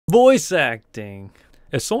Voice acting.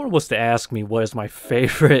 If someone was to ask me what is my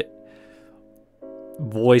favorite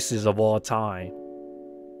voices of all time,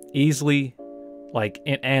 easily, like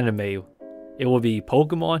in anime, it would be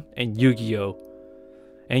Pokemon and Yu-Gi-Oh!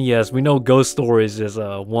 And yes, we know Ghost Stories is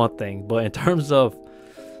one thing, but in terms of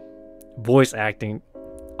voice acting,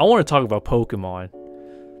 I want to talk about Pokemon.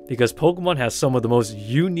 Because Pokemon has some of the most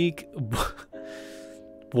unique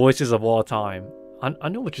voices of all time. I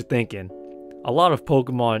know what you're thinking. A lot of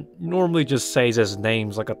Pokemon normally just says his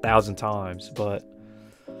names like 1,000 times, but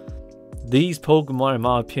these Pokemon, in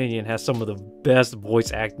my opinion, has some of the best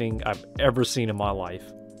voice acting I've ever seen in my life.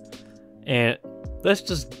 And let's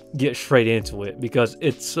just get straight into it because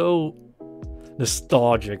it's so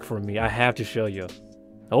nostalgic for me. I have to show you.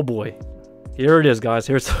 Oh boy. Here it is, guys.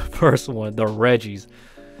 Here's the first one, the Regis.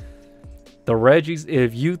 The Regis,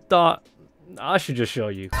 if you thought, I should just show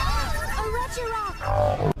you.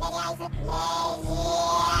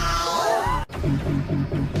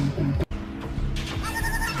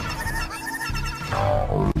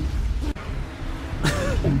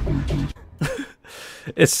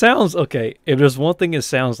 It sounds, okay, if there's one thing it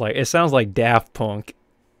sounds like Daft Punk.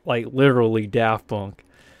 Like, literally Daft Punk.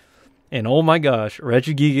 And oh my gosh,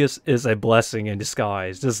 Regigigas is a blessing in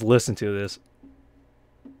disguise. Just listen to this.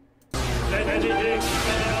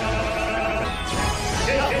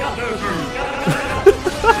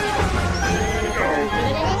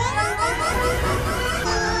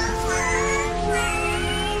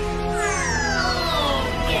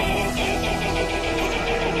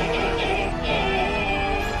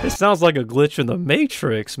 It sounds like a glitch in the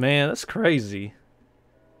Matrix, man. That's crazy.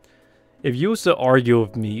 If you was to argue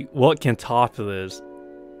with me, what can top this?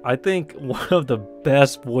 I think one of the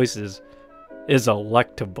best voices is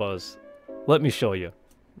Electabuzz. Let me show you.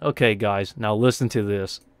 Okay, guys, now listen to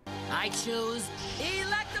this. I choose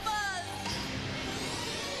Electabuzz.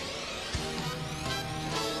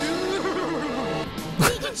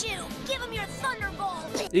 Pikachu, give him your thunderbolt.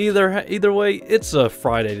 Either way, it's a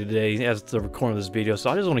Friday today as the recording of this video, so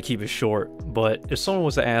I just want to keep it short. But if someone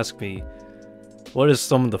was to ask me, what is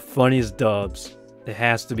some of the funniest dubs? It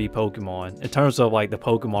has to be Pokemon. In terms of like the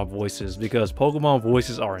Pokemon voices, because Pokemon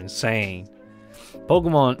voices are insane.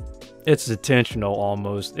 Pokemon, it's intentional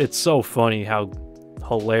almost. It's so funny how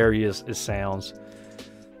hilarious it sounds.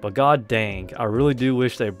 But god dang, I really do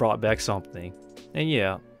wish they brought back something. And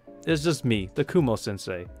yeah, it's just me, the Kumo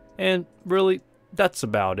sensei. And really, that's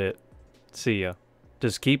about it. See ya.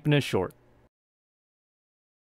 Just keeping it short.